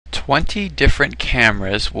20 different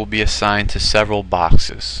cameras will be assigned to several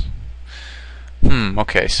boxes.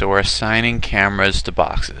 Okay, so we're assigning cameras to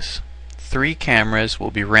boxes. 3 cameras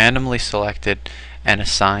will be randomly selected and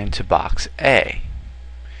assigned to box A.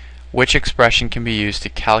 Which expression can be used to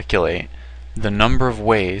calculate the number of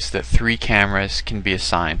ways that 3 cameras can be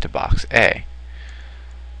assigned to box A?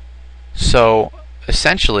 So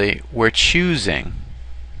essentially we're choosing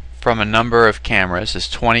from a number of cameras. There's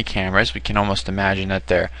 20 cameras. We can almost imagine that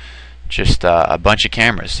they're just a bunch of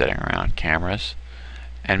cameras sitting around,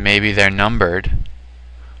 and maybe they're numbered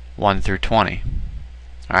 1 through 20.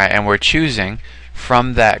 Alright, and we're choosing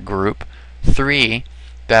from that group 3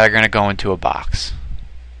 that are going to go into a box.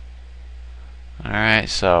 Alright,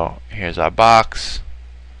 so here's our box.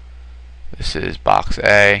 This is box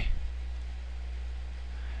A.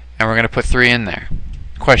 And we're going to put 3 in there.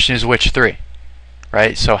 Question is which 3?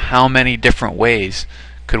 Right? So how many different ways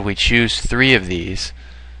could we choose 3 of these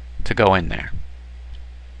to go in there?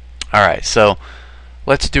 Alright, so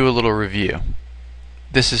let's do a little review.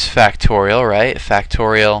 This is factorial, right?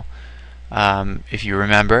 Factorial, if you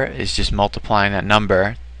remember, is just multiplying that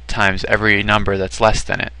number times every number that's less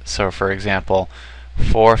than it. So for example,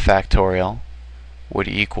 4 factorial would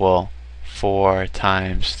equal 4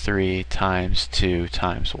 times 3 times 2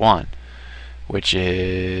 times 1, which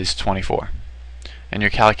is 24. And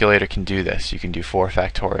your calculator can do this. You can do 4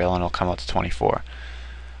 factorial and it'll come out to 24.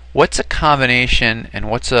 What's a combination and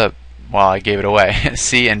what's a, well, I gave it away,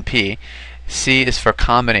 C and P. C is for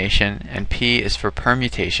combination and P is for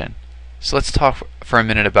permutation. So let's talk for a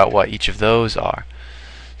minute about what each of those are.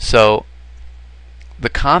 So the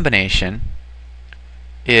combination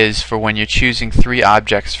is for when you're choosing 3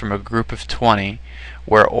 objects from a group of 20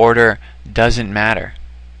 where order doesn't matter.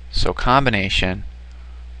 So combination,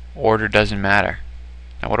 order doesn't matter.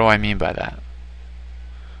 Now what do I mean by that?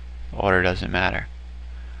 Order doesn't matter.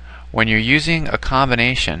 When you're using a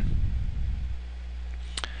combination,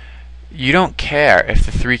 you don't care if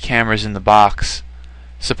the 3 cameras in the box,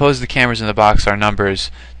 suppose the cameras in the box are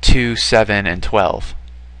numbers 2, 7, and 12.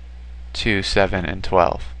 2, 7, and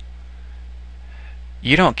 12.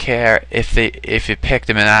 You don't care if you picked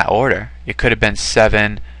them in that order. It could have been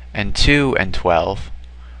 7 and 2 and 12,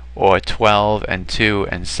 or 12 and 2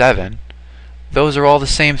 and 7. Those are all the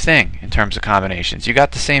same thing in terms of combinations. You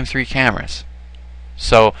got the same 3 cameras.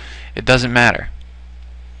 So it doesn't matter.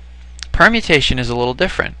 Permutation is a little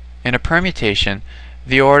different. In a permutation,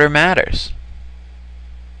 the order matters.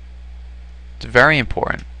 It's very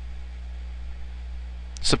important.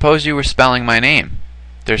 Suppose you were spelling my name.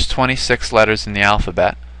 There's 26 letters in the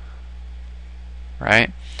alphabet,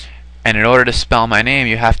 right? And in order to spell my name,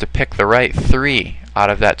 you have to pick the right 3 out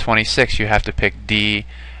of that 26. You have to pick D,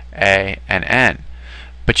 A, and N.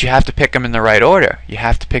 But you have to pick them in the right order. You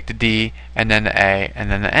have to pick the D, and then the A,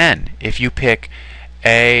 and then the N. If you pick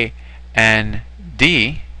A, N,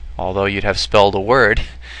 D, although you'd have spelled a word,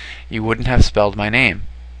 you wouldn't have spelled my name.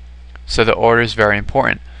 So the order is very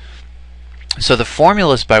important. So the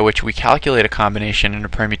formulas by which we calculate a combination and a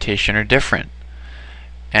permutation are different.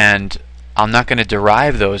 And I'm not going to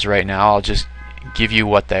derive those right now. I'll just give you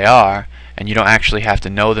what they are, and you don't actually have to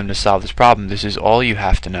know them to solve this problem. This is all you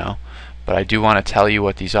have to know. But I do want to tell you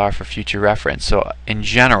what these are for future reference. So in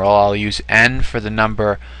general, I'll use n for the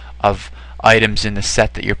number of items in the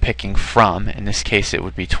set that you're picking from. In this case it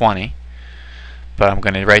would be 20. But I'm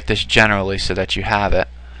going to write this generally so that you have it.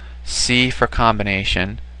 C for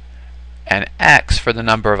combination, and x for the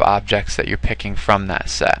number of objects that you're picking from that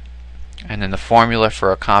set. And then the formula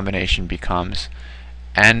for a combination becomes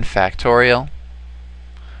n factorial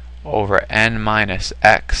over n minus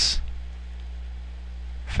x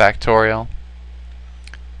factorial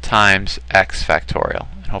times x factorial.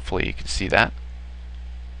 And hopefully you can see that.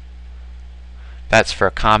 That's for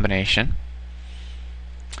a combination.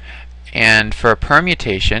 And for a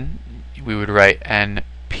permutation, we would write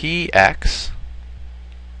npx,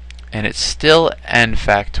 and it's still n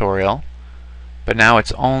factorial, but now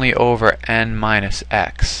it's only over n minus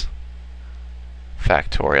x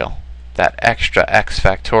factorial. That extra x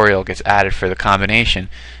factorial gets added for the combination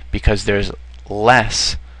because there's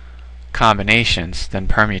less combinations than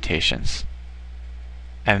permutations.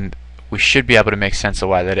 And we should be able to make sense of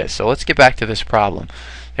why that is. So let's get back to this problem.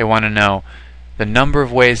 They want to know the number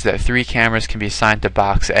of ways that 3 cameras can be assigned to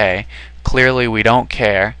box A. Clearly we don't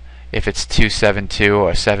care if it's 272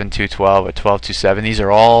 or 7212 or 1227. These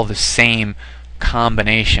are all the same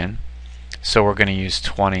combination. So we're going to use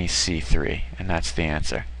 20C3, and that's the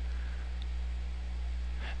answer.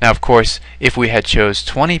 Now of course, if we had chose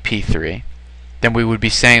 20P3, then we would be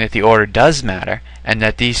saying that the order does matter and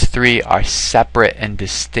that these 3 are separate and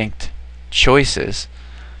distinct choices.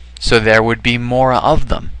 So there would be more of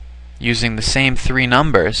them. Using the same 3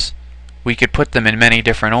 numbers, we could put them in many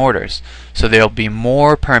different orders. So there'll be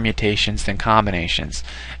more permutations than combinations.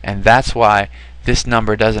 And that's why this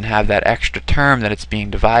number doesn't have that extra term that it's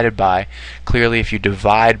being divided by. Clearly, if you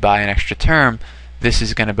divide by an extra term, this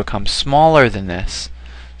is going to become smaller than this.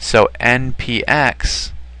 So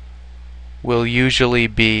npx will usually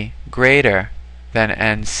be greater than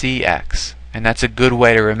ncx. And that's a good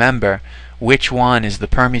way to remember which one is the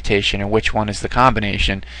permutation and which one is the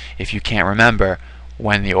combination if you can't remember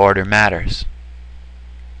when the order matters.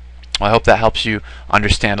 Well, I hope that helps you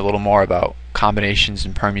understand a little more about combinations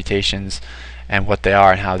and permutations and what they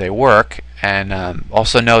are and how they work. And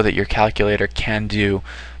also know that your calculator can do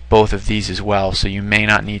both of these as well, so you may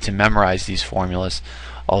not need to memorize these formulas,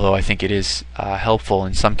 although I think it is helpful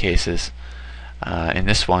in some cases. In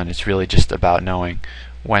this one, it's really just about knowing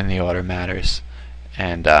when the order matters,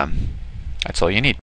 and that's all you need.